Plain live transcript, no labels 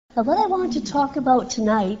Now, what I want to talk about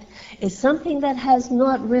tonight is something that has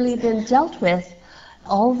not really been dealt with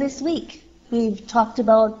all this week. We've talked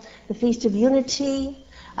about the Feast of Unity,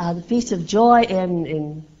 the Feast of Joy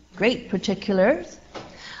in great particulars,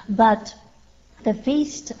 but the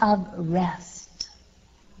Feast of Rest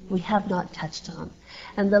we have not touched on.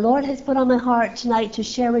 And the Lord has put on my heart tonight to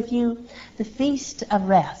share with you the Feast of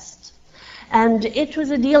Rest. And it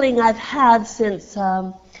was a dealing I've had since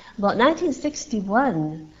about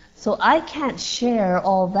 1961. So I can't share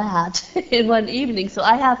all that in one evening. So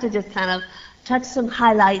I have to just kind of touch some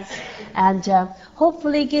highlights and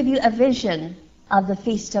hopefully give you a vision of the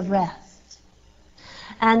Feast of Rest.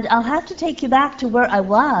 And I'll have to take you back to where I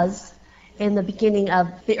was in the beginning of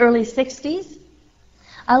the early 60s.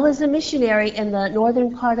 I was a missionary in the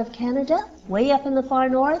northern part of Canada, way up in the far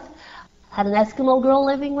north. Had an Eskimo girl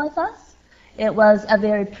living with us. It was a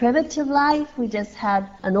very primitive life. We just had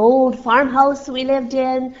an old farmhouse we lived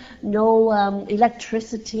in, no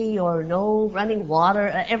electricity or no running water.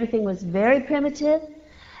 Everything was very primitive.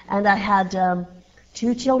 And I had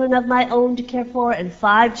 2 children of my own to care for and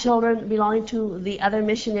 5 children belonging to the other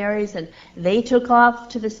missionaries. And they took off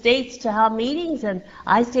to the States to have meetings, and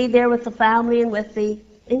I stayed there with the family and with the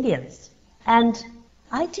Indians. And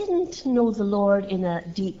I didn't know the Lord in a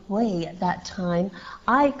deep way at that time.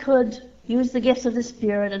 I could use the gifts of the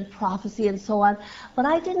Spirit and prophecy and so on, but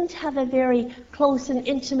I didn't have a very close and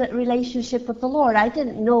intimate relationship with the Lord. I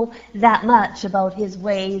didn't know that much about His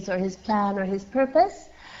ways or His plan or His purpose.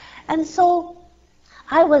 And so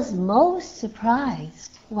I was most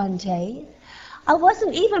surprised one day. I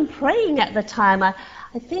wasn't even praying at the time. I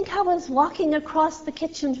think I was walking across the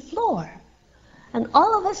kitchen floor. And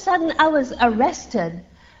all of a sudden I was arrested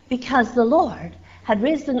because the Lord had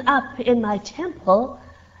risen up in my temple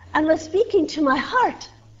and was speaking to my heart.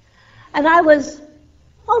 And I was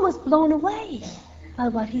almost blown away by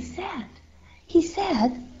what He said. He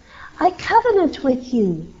said, "I covenant with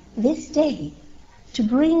you this day to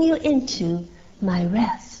bring you into my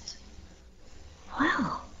rest."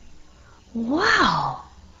 Wow. Wow.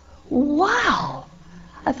 Wow.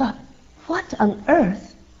 I thought, what on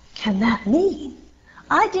earth can that mean?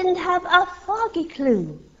 I didn't have a foggy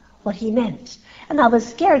clue what He meant. And I was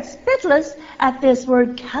scared spitless at this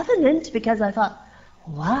word covenant, because I thought,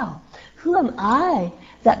 wow, who am I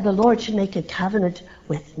that the Lord should make a covenant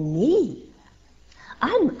with me?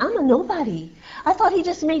 I'm a nobody. I thought He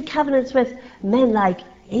just made covenants with men like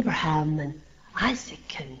Abraham and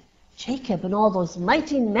Isaac and Jacob and all those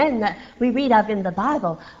mighty men that we read of in the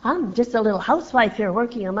Bible. I'm just a little housewife here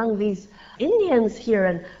working among these Indians here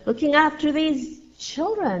and looking after these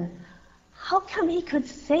children. How come He could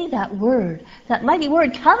say that word, that mighty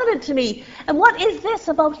word, covenant, to me? And what is this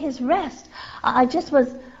about His rest? I just was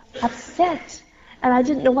upset, and I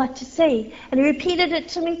didn't know what to say. And He repeated it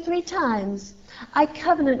to me 3 times. "I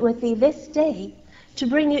covenant with thee this day to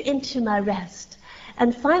bring you into my rest."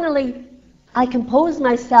 And finally, I composed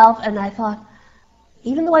myself, and I thought,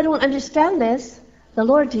 even though I don't understand this, the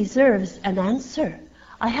Lord deserves an answer.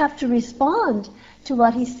 I have to respond to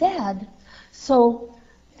what He said. So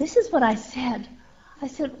this is what I said. I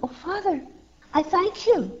said, "Oh, Father, I thank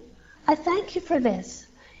you. I thank you for this.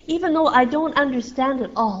 Even though I don't understand at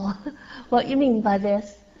all what you mean by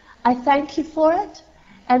this, I thank you for it.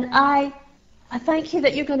 And I thank you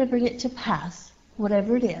that you're going to bring it to pass,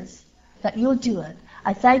 whatever it is, that you'll do it.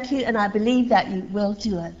 I thank you, and I believe that you will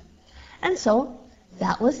do it." And so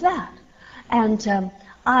that was that. And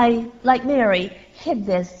I, like Mary, hid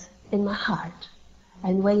this in my heart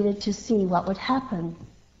and waited to see what would happen.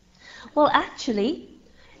 Well, actually,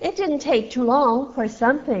 it didn't take too long for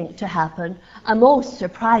something to happen, a most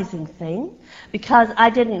surprising thing, because I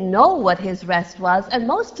didn't know what His rest was, and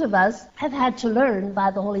most of us have had to learn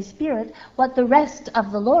by the Holy Spirit what the rest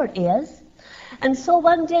of the Lord is. And so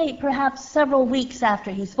one day, perhaps several weeks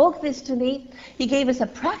after He spoke this to me, He gave us a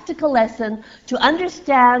practical lesson to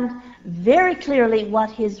understand very clearly what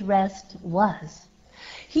His rest was.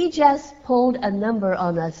 He just pulled a number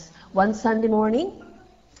on us one Sunday morning.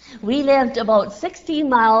 We lived about 16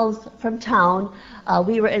 miles from town.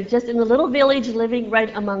 We were just in a little village living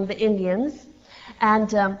right among the Indians.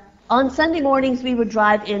 And on Sunday mornings, we would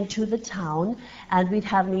drive into the town, and we'd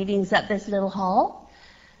have meetings at this little hall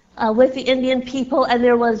with the Indian people. And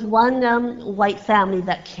there was one white family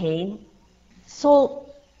that came. So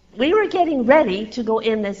we were getting ready to go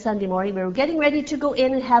in this Sunday morning. We were getting ready to go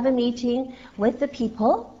in and have a meeting with the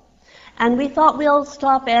people. And we thought we'll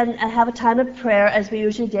stop and have a time of prayer, as we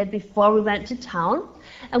usually did before we went to town.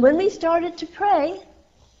 And when we started to pray,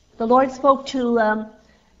 the Lord spoke to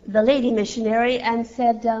the lady missionary and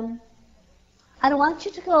said, "I don't want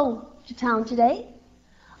you to go to town today.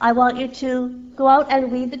 I want you to go out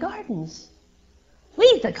and weed the gardens.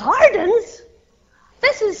 Weed the gardens?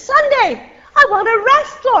 This is Sunday. I want to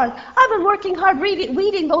rest, Lord. I've been working hard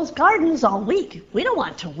weeding those gardens all week. We don't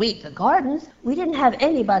want to weed the gardens. We didn't have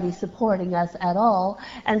anybody supporting us at all,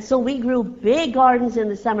 and so we grew big gardens in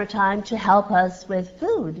the summertime to help us with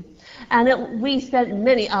food. And we spent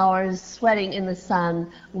many hours sweating in the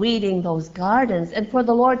sun, weeding those gardens. And for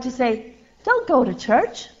the Lord to say, don't go to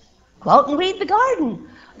church, go out and weed the garden.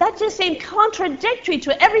 That just seemed contradictory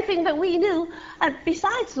to everything that we knew. And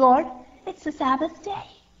besides, Lord, it's the Sabbath day.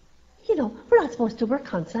 You know, we're not supposed to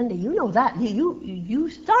work on Sunday. You know that. You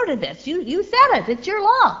started this. You said it. It's your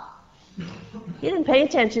law. He didn't pay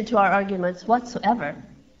attention to our arguments whatsoever.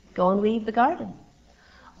 Go and weed the garden.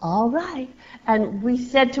 All right. And we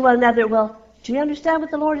said to one another, well, do you understand what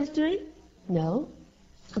the Lord is doing? No.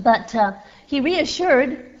 But he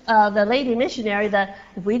reassured the lady missionary that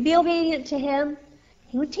if we'd be obedient to him,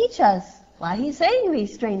 he would teach us why he's saying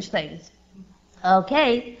these strange things.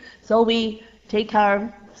 Okay. So we take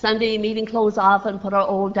our Sunday meeting clothes off and put our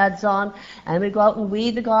old duds on, and we go out and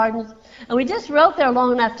weed the gardens. And we just were out there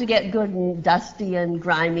long enough to get good and dusty and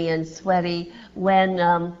grimy and sweaty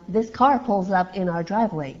when this car pulls up in our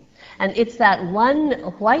driveway. And it's that one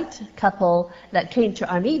white couple that came to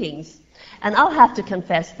our meetings. And I'll have to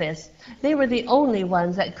confess this. They were the only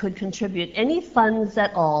ones that could contribute any funds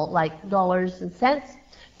at all, like dollars and cents,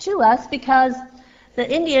 to us, because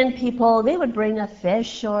the Indian people, they would bring a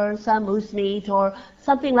fish or some moose meat or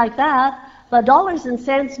something like that. But dollars and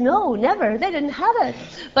cents, no, never. They didn't have it.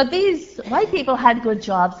 But these white people had good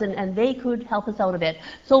jobs, and they could help us out a bit.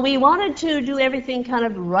 So we wanted to do everything kind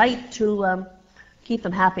of right to keep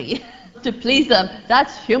them happy, to please them.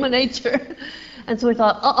 That's human nature. And so we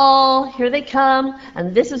thought, uh-oh, here they come.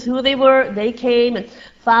 And this is who they were. They came and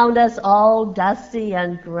found us all dusty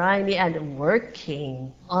and grimy and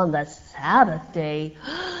working on the Sabbath day.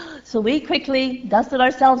 So we quickly dusted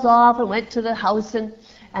ourselves off and went to the house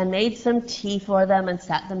and made some tea for them and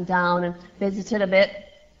sat them down and visited a bit.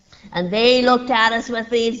 And they looked at us with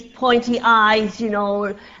these pointy eyes, you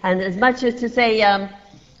know, and as much as to say,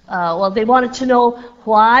 well, they wanted to know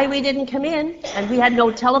why we didn't come in. And we had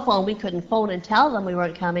no telephone. We couldn't phone and tell them we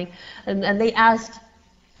weren't coming. And they asked,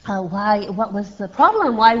 what was the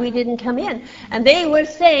problem, why we didn't come in. And they were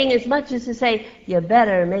saying as much as to say, you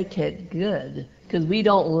better make it good, because we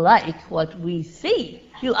don't like what we see.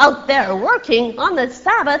 You out there working on the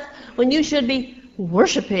Sabbath when you should be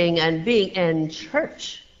worshiping and being in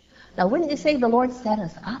church. Now, wouldn't you say the Lord set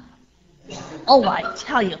us up? Oh, I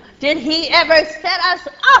tell you, did he ever set us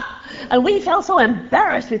up? And we felt so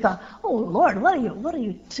embarrassed. We thought, oh, Lord, what are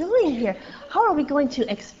you doing here? How are we going to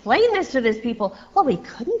explain this to these people? Well, we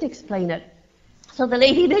couldn't explain it. So the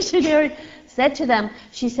lady missionary said to them,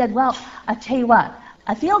 she said, well, I tell you what,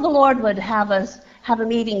 I feel the Lord would have us have a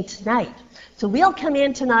meeting tonight. So we'll come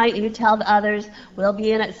in tonight, and you tell the others, we'll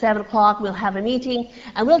be in at 7 o'clock, we'll have a meeting,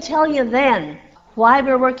 and we'll tell you then why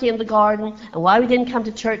we're working in the garden and why we didn't come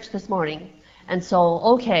to church this morning. And so,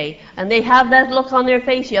 okay, and they have that look on their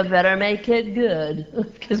face, you better make it good,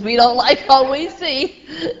 because we don't like what we see.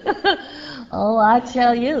 Oh, I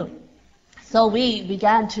tell you. So we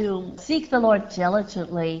began to seek the Lord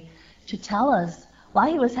diligently to tell us why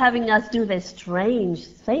he was having us do this strange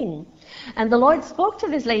thing. And the Lord spoke to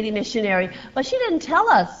this lady missionary, but she didn't tell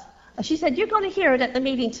us. She said, you're going to hear it at the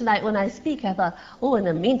meeting tonight when I speak. I thought, oh, in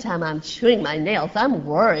the meantime, I'm chewing my nails. I'm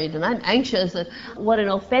worried and I'm anxious. And what an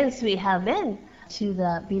offense we have been to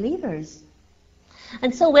the believers.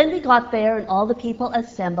 And so when we got there and all the people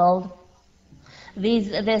assembled,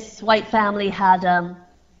 this white family had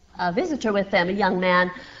a visitor with them, a young man.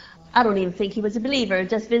 I don't even think he was a believer,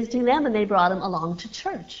 just visiting them, and they brought him along to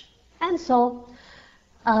church. And so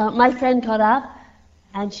my friend got up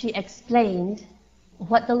and she explained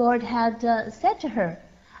what the Lord had said to her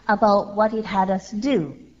about what he'd had us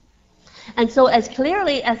do. And so as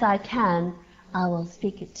clearly as I can, I will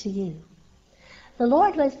speak it to you. The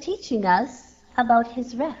Lord was teaching us about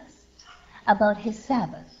his rest, about his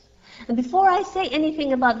Sabbath. And before I say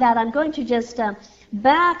anything about that, I'm going to just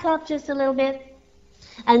back up just a little bit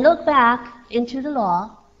and look back into the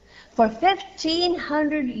law. For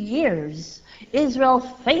 1,500 years, Israel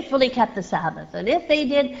faithfully kept the Sabbath. And if they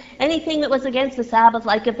did anything that was against the Sabbath,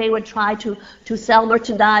 like if they would try to sell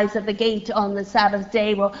merchandise at the gate on the Sabbath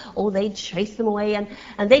day, well, they'd chase them away.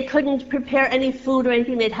 And they couldn't prepare any food or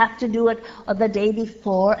anything. They'd have to do it the day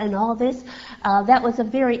before and all this. That was a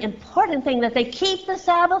very important thing, that they keep the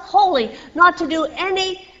Sabbath holy, not to do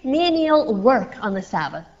any menial work on the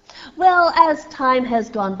Sabbath. Well, as time has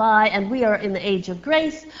gone by and we are in the age of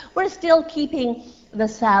grace, we're still keeping the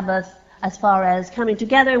Sabbath as far as coming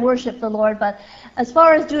together and worship the Lord, but as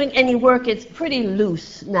far as doing any work, it's pretty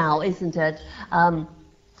loose now, isn't it?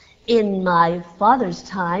 In my father's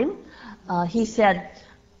time, he said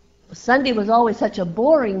Sunday was always such a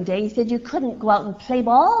boring day. He said you couldn't go out and play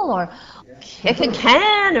ball or kick a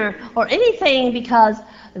can or anything because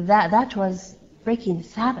that was breaking the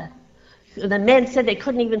Sabbath. The men said they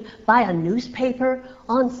couldn't even buy a newspaper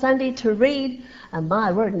on Sunday to read. And my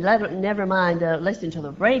word, never mind listening to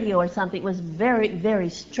the radio or something. It was very, very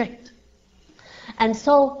strict. And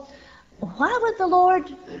so why would the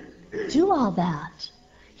Lord do all that?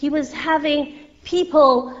 He was having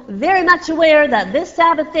people very much aware that this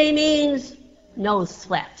Sabbath day means no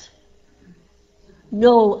sweat,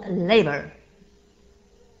 no labor.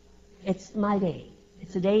 It's my day.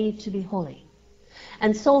 It's a day to be holy.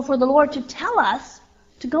 And so for the Lord to tell us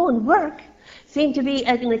to go and work seemed to be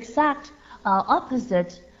an exact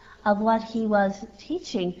opposite of what he was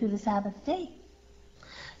teaching through the Sabbath day.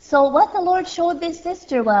 So what the Lord showed this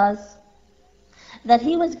sister was that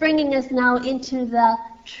he was bringing us now into the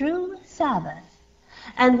true Sabbath.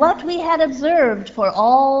 And what we had observed for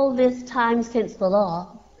all this time since the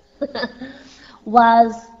law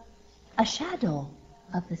was a shadow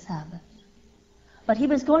of the Sabbath. But he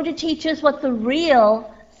was going to teach us what the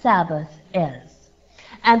real Sabbath is.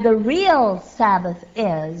 And the real Sabbath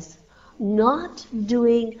is not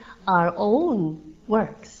doing our own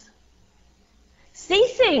works,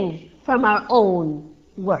 ceasing from our own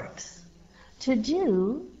works to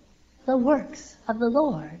do the works of the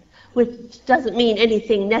Lord, which doesn't mean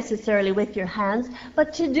anything necessarily with your hands,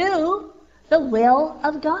 but to do the will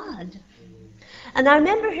of God. And I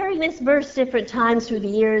remember hearing this verse different times through the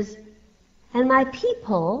years, and my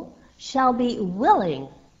people shall be willing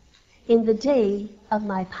in the day of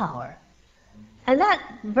my power. And that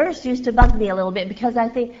verse used to bug me a little bit because I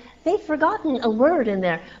think they've forgotten a word in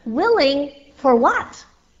there. Willing for what?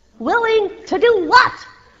 Willing to do what?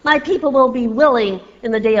 My people will be willing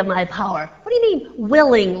in the day of my power. What do you mean,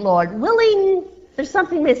 willing, Lord? Willing, there's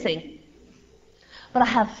something missing. But I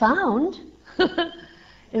have found, it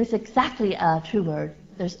was exactly a true word.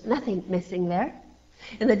 There's nothing missing there.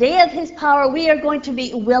 In the day of his power, we are going to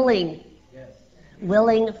be willing. Yes.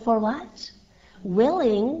 Willing for what?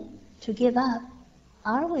 Willing to give up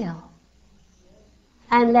our will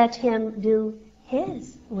and let him do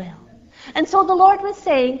his will. And so the Lord was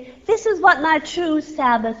saying, this is what my true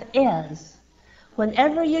Sabbath is.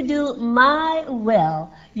 Whenever you do my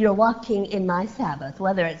will, you're walking in my Sabbath,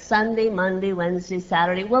 whether it's Sunday, Monday, Wednesday,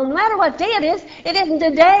 Saturday. Well, no matter what day it isn't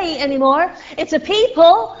a day anymore. It's a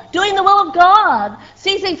people doing the will of God,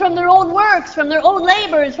 ceasing from their own works, from their own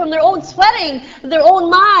labors, from their own sweating, their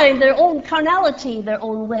own mind, their own carnality, their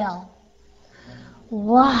own will.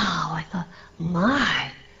 Wow, I thought,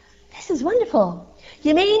 my, this is wonderful.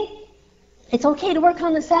 You mean it's okay to work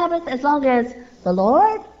on the Sabbath as long as the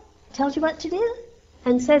Lord tells you what to do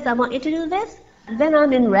and says, I want you to do this? Then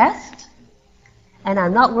I'm in rest, and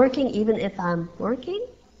I'm not working even if I'm working.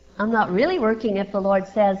 I'm not really working if the Lord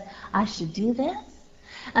says I should do this.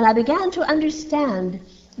 And I began to understand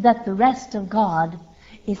that the rest of God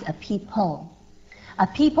is a people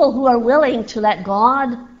who are willing to let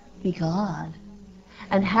God be God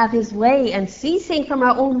and have his way and ceasing from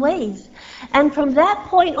our own ways. And from that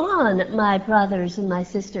point on, my brothers and my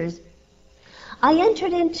sisters, I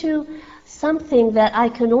entered into something that I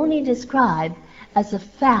can only describe as a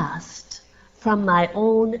fast from my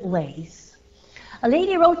own ways. A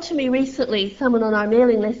lady wrote to me recently, someone on our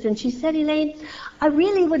mailing list, and she said, Elaine, I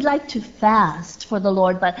really would like to fast for the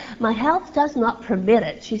Lord, but my health does not permit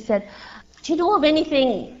it. She said, do you know of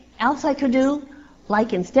anything else I could do,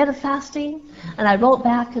 like instead of fasting? And I wrote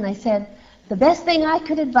back and I said, the best thing I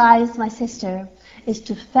could advise my sister is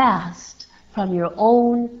to fast from your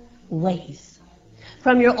own ways,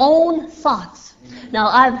 from your own thoughts. Now,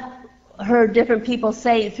 I've heard different people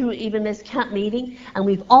say through even this camp meeting, and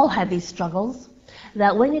we've all had these struggles,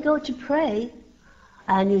 that when you go to pray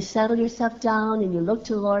and you settle yourself down and you look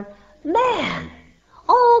to the Lord, man,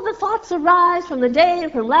 all the thoughts arise from the day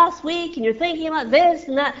and from last week, and you're thinking about this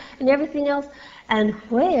and that and everything else. And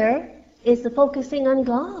where is the focusing on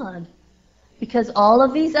God? Because all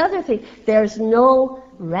of these other things, there's no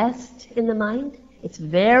rest in the mind. It's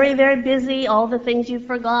very, very busy, all the things you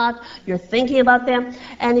forgot, you're thinking about them.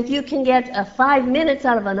 And if you can get 5 minutes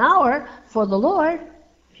out of an hour for the Lord,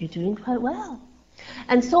 you're doing quite well.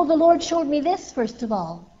 And so the Lord showed me this, first of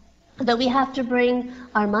all, that we have to bring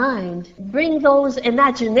our mind, bring those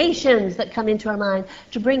imaginations that come into our mind,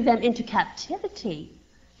 to bring them into captivity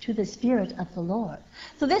to the Spirit of the Lord.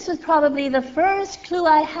 So this was probably the first clue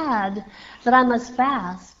I had that I must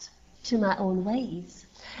fast to my own ways.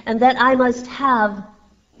 and that I must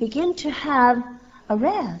begin to have a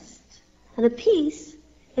rest and a peace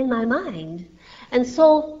in my mind. And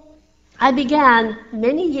so I began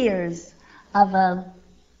many years of a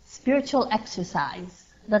spiritual exercise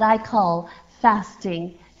that I call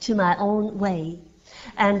fasting to my own way.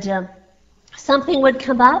 And something would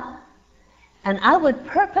come up, and I would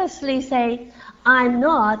purposely say, I'm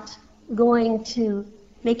not going to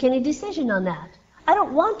make any decision on that. I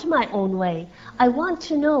don't want my own way. I want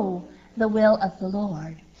to know the will of the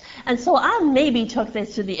Lord. And so I maybe took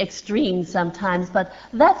this to the extreme sometimes, but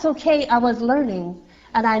that's okay. I was learning,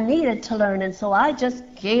 and I needed to learn, and so I just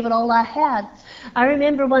gave it all I had. I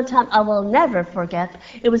remember one time, I will never forget,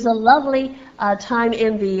 it was a lovely time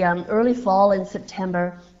in the early fall in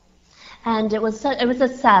September, and it was a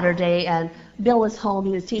Saturday, and Bill was home.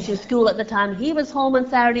 He was teaching school at the time. He was home on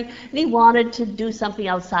Saturday, and he wanted to do something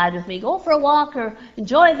outside with me, go for a walk or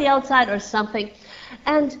enjoy the outside or something.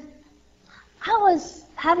 And I was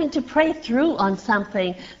having to pray through on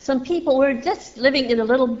something. Some people were just living in a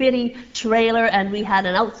little bitty trailer, and we had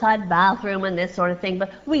an outside bathroom and this sort of thing,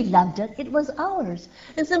 but we loved it. It was ours.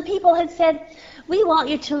 And some people had said, we want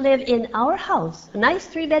you to live in our house, a nice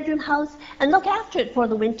 3-bedroom house, and look after it for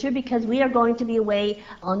the winter because we are going to be away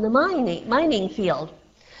on the mining field.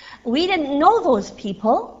 We didn't know those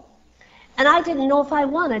people, and I didn't know if I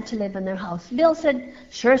wanted to live in their house. Bill said,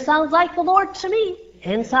 sure sounds like the Lord to me.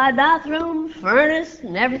 Inside bathroom, furnace,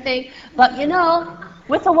 and everything. But you know,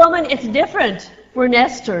 with a woman, it's different. We're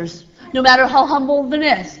nesters. No matter how humble the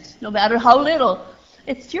nest, no matter how little,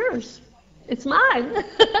 it's yours. It's mine.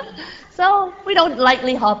 So we don't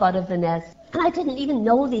lightly hop out of the nest. And I didn't even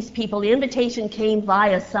know these people. The invitation came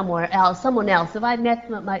via someone else. If I met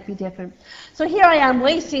them, it might be different. So here I am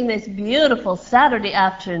wasting this beautiful Saturday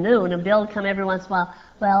afternoon, and Bill would come every once in a while.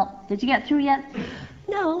 Well, did you get through yet?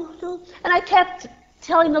 No. And I kept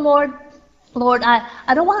telling the Lord,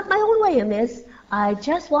 I don't want my own way in this. I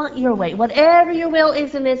just want your way. Whatever your will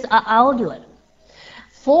is in this, I'll do it.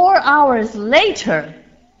 4 hours later,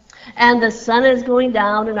 and the sun is going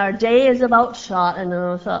down, and our day is about shot, and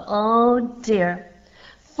I thought, oh dear.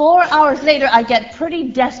 4 hours later, I get pretty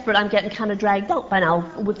desperate. I'm getting kind of dragged out by now,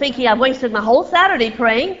 thinking I've wasted my whole Saturday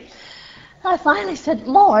praying. I finally said,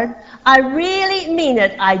 Lord, I really mean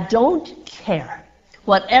it. I don't care.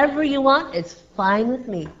 Whatever you want, it's fine with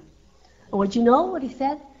me. And would you know what he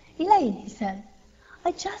said? Elaine, he said,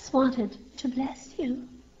 I just wanted to bless you.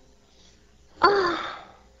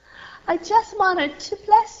 I just wanted to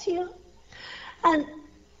bless you. And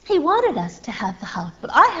he wanted us to have the house, but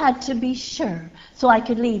I had to be sure so I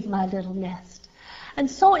could leave my little nest. And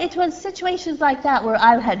so it was situations like that where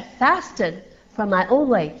I had fasted from my own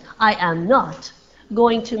way. I am not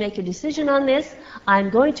going to make a decision on this. I'm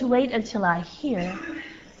going to wait until I hear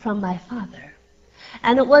from my Father.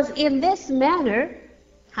 And it was in this manner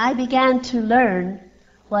I began to learn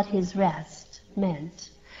what his rest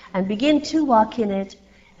meant and begin to walk in it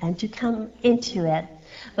and to come into it.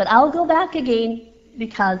 But I'll go back again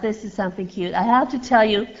because this is something cute. I have to tell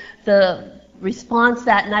you the response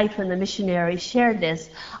that night when the missionary shared this.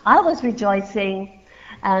 I was rejoicing,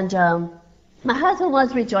 and my husband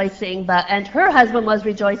was rejoicing, and her husband was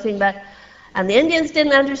rejoicing, and the Indians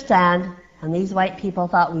didn't understand, and these white people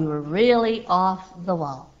thought we were really off the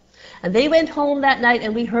wall. And they went home that night,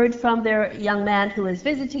 and we heard from their young man who was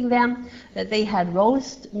visiting them that they had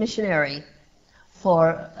roast missionary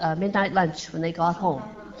for midnight lunch when they got home.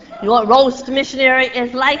 You know what roast missionary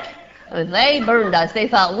is like? They burned us. They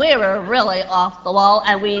thought we were really off the wall,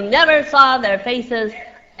 and we never saw their faces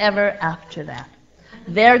ever after that.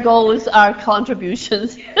 There goes our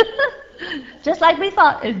contributions. Just like we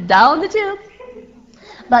thought, it's down the tube.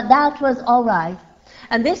 But that was all right.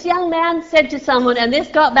 And this young man said to someone, and this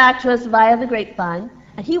got back to us via the grapevine,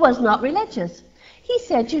 and he was not religious. He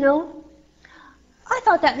said, you know, I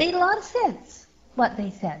thought that made a lot of sense, what they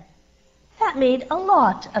said. That made a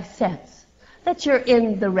lot of sense, that you're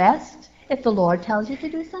in the rest if the Lord tells you to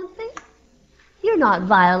do something. You're not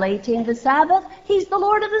violating the Sabbath. He's the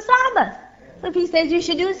Lord of the Sabbath. If he says you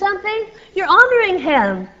should do something, you're honoring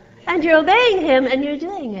him, and you're obeying him, and you're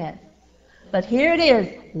doing it. But here it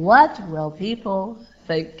is. What will people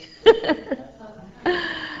think?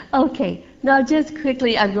 Okay, now just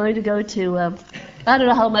quickly I'm going to go to, I don't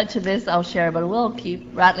know how much of this I'll share, but we'll keep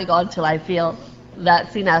rattling on till I feel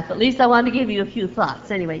that's enough. At least I want to give you a few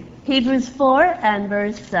thoughts. Anyway, Hebrews 4 and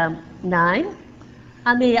verse 9.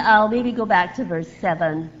 I'll maybe go back to verse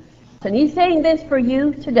 7. And he's saying this for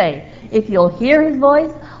you today. If you'll hear his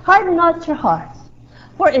voice, harden not your hearts.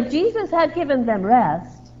 For if Jesus had given them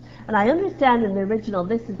rest, and I understand in the original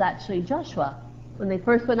this is actually Joshua when they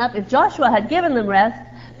first went up. If Joshua had given them rest,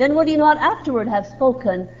 then would he not afterward have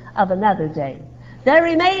spoken of another day? There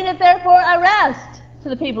remaineth therefore a rest to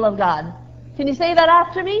the people of God. Can you say that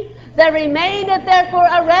after me? There remaineth therefore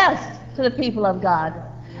a rest to the people of God.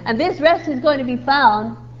 And this rest is going to be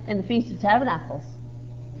found in the Feast of Tabernacles,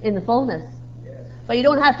 in the fullness. But you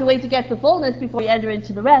don't have to wait to get the fullness before you enter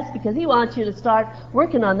into the rest, because he wants you to start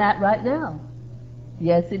working on that right now.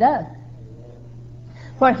 Yes, he does.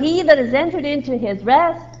 For he that is entered into his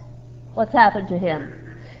rest, what's happened to him?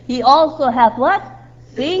 He also hath what?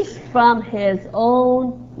 Ceased from his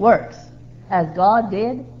own works, as God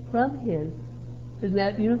did from his. Isn't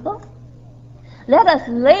that beautiful? Let us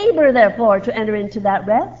labor, therefore, to enter into that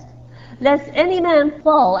rest, lest any man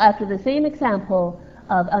fall after the same example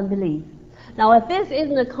of unbelief. Now, if this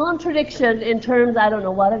isn't a contradiction in terms, I don't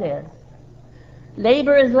know what it is.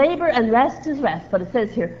 Labor is labor and rest is rest. But it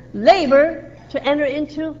says here, labor to enter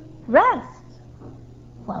into rest.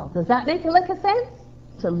 Well, does that make a lick of sense?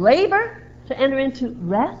 To labor to enter into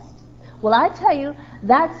rest? Well, I tell you,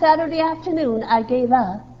 that Saturday afternoon I gave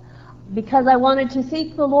up because I wanted to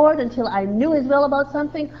seek the Lord until I knew his will about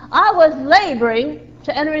something. I was laboring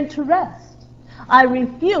to enter into rest. I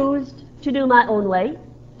refused to do my own way,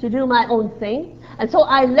 to do my own thing. And so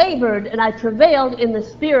I labored and I travailed in the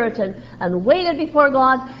Spirit and waited before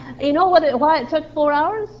God. You know why it took 4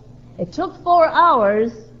 hours? It took 4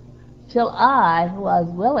 hours till I was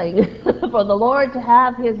willing for the Lord to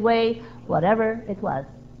have his way, whatever it was.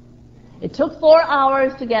 It took 4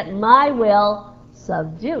 hours to get my will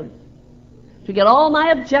subdued, to get all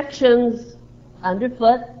my objections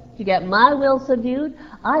underfoot, to get my will subdued.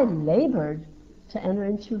 I labored to enter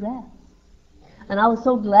into rest. And I was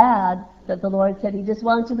so glad that the Lord said he just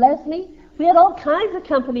wanted to bless me. We had all kinds of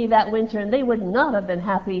company that winter, and they would not have been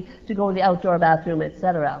happy to go to the outdoor bathroom,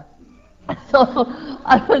 etc. So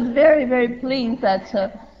I was very, very pleased that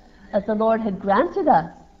the Lord had granted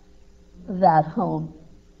us that home.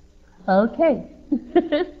 Okay.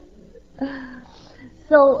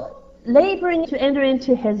 So, laboring to enter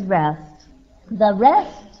into his rest. The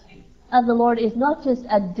rest of the Lord is not just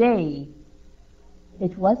a day.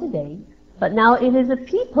 It was a day. But now it is a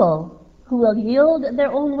people who will yield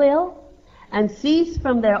their own will and cease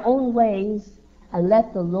from their own ways and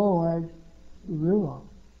let the Lord rule.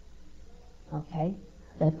 Okay?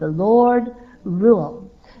 Let the Lord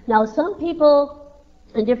rule. Now, some people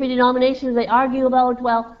in different denominations, they argue about,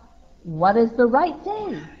 well, what is the right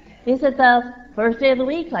day? Is it the first day of the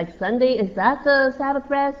week, like Sunday? Is that the Sabbath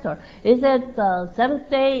Rest? Or is it the seventh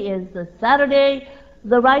day? Is the Saturday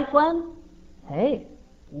the right one? Hey,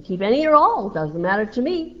 you can keep any or all. Doesn't matter to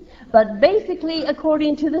me. But basically,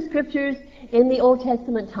 according to the scriptures in the Old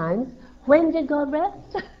Testament times, when did God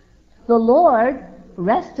rest? The Lord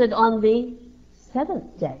rested on the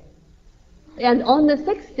seventh day. And on the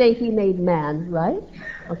sixth day he made man, right?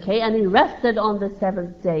 Okay, and he rested on the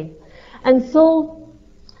seventh day. And so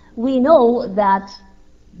we know that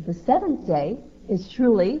the seventh day is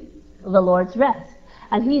truly the Lord's rest.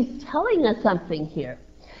 And he's telling us something here.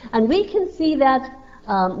 And we can see that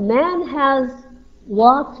man has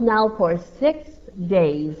walked now for 6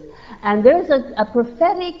 days. And there's a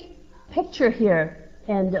prophetic picture here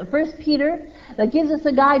in 1 Peter that gives us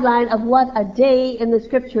a guideline of what a day in the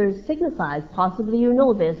scriptures signifies. Possibly you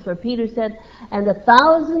know this, where Peter said, and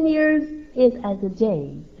 1,000 years is as a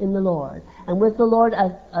day in the Lord. And with the Lord,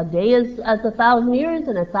 a day is as 1,000 years,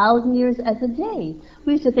 and 1,000 years as a day.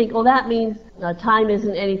 We used to think, oh, that means time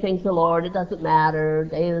isn't anything to the Lord. It doesn't matter. A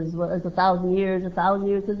day is 1,000 years. 1,000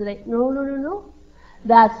 years is a day. No.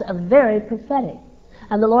 That's very prophetic.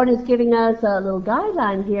 And the Lord is giving us a little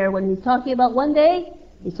guideline here when he's talking about one day.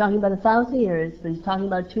 He's talking about 1,000 years. But he's talking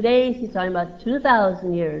about 2 days. He's talking about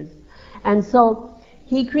 2,000 years. And so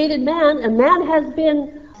he created man, and man has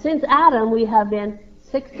been, since Adam, we have been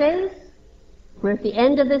 6 days. We're at the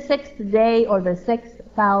end of the 6th day, or the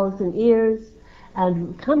 6,000 years,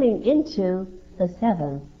 and coming into the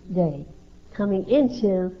 7th day. Coming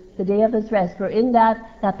into the day of his rest. We're in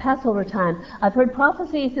that Passover time. I've heard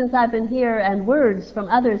prophecy since I've been here and words from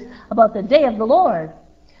others about the day of the Lord.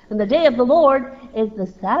 And the day of the Lord is the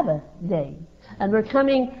Sabbath day. And we're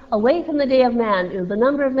coming away from the day of man. The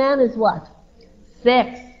number of man is what?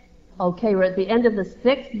 6. Okay, we're at the end of the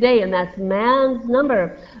 6th day, and that's man's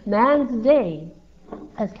number. Man's day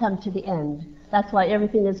has come to the end. That's why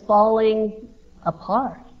everything is falling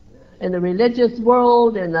apart. In the religious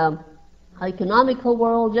world, in the economical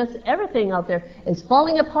world, just everything out there is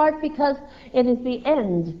falling apart because it is the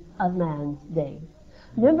end of man's day.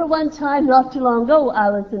 Remember one time, not too long ago, I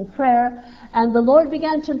was in prayer, and the Lord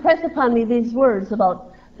began to impress upon me these words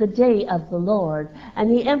about the day of the Lord. And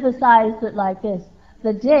he emphasized it like this: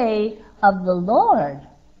 the day of the Lord.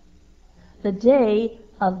 The day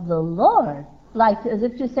of the Lord. Like as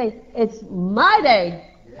if to say, it's my day,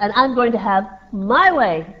 and I'm going to have my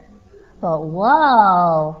way. But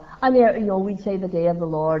wow! I mean, we'd say the day of the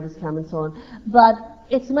Lord is come and so on. But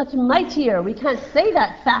it's much mightier. We can't say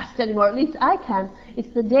that fast anymore. At least I can.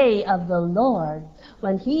 It's the day of the Lord,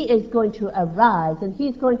 when he is going to arise, and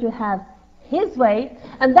he's going to have his way.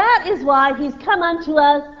 And that is why he's come unto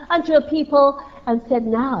us, unto a people, and said,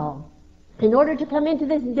 now, in order to come into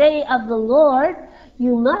this day of the Lord,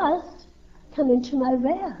 you must come into my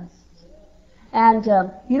rest. And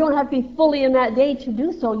you don't have to be fully in that day to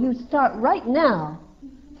do so. You start right now,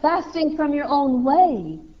 fasting from your own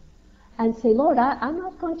way, and say, Lord, I'm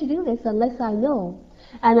not going to do this unless I know.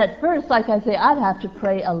 And at first, like I say, I'd have to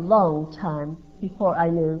pray a long time before I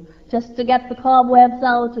knew, just to get the cobwebs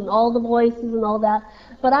out and all the voices and all that.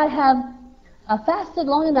 But I have fasted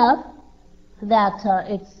long enough that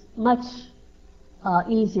it's much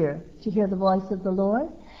easier to hear the voice of the Lord.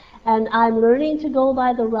 And I'm learning to go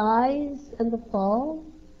by the rise and the fall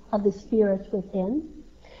of the Spirit within.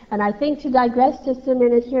 And I think, to digress just a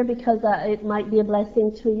minute here, because it might be a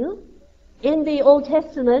blessing to you. In the Old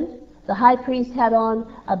Testament, the high priest had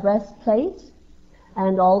on a breastplate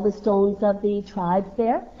and all the stones of the tribes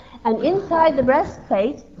there. And inside the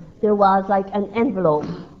breastplate, there was like an envelope,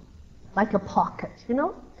 like a pocket,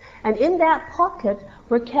 And in that pocket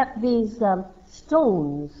were kept these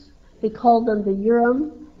stones. We called them the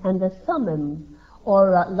Urim and the Thummim,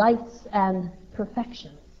 or lights and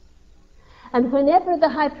perfections. And whenever the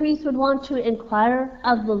high priest would want to inquire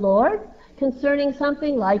of the Lord concerning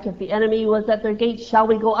something, like if the enemy was at their gate, shall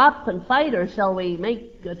we go up and fight, or shall we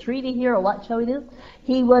make a treaty here, or what shall we do?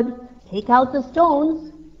 He would take out the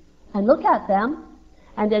stones and look at them,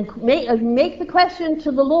 and then make the question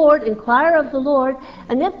to the Lord, inquire of the Lord,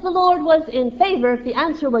 and if the Lord was in favor, if the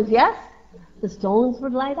answer was yes, the stones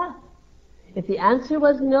would light up. If the answer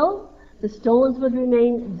was no, the stones would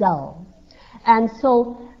remain dull. And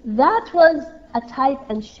so that was a type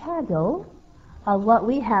and shadow of what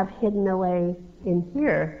we have hidden away in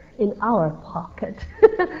here, in our pocket,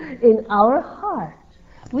 in our heart.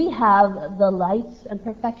 We have the lights and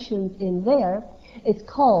perfections in there. It's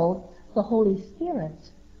called the Holy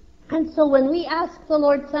Spirit. And so when we ask the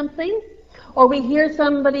Lord something, or we hear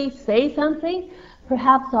somebody say something,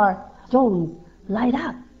 perhaps our stones light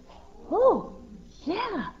up. Oh,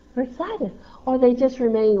 yeah, we're excited. Or they just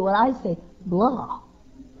remain, what I say, blah.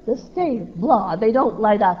 Just stay blah. They don't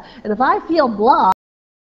light up. And if I feel blah,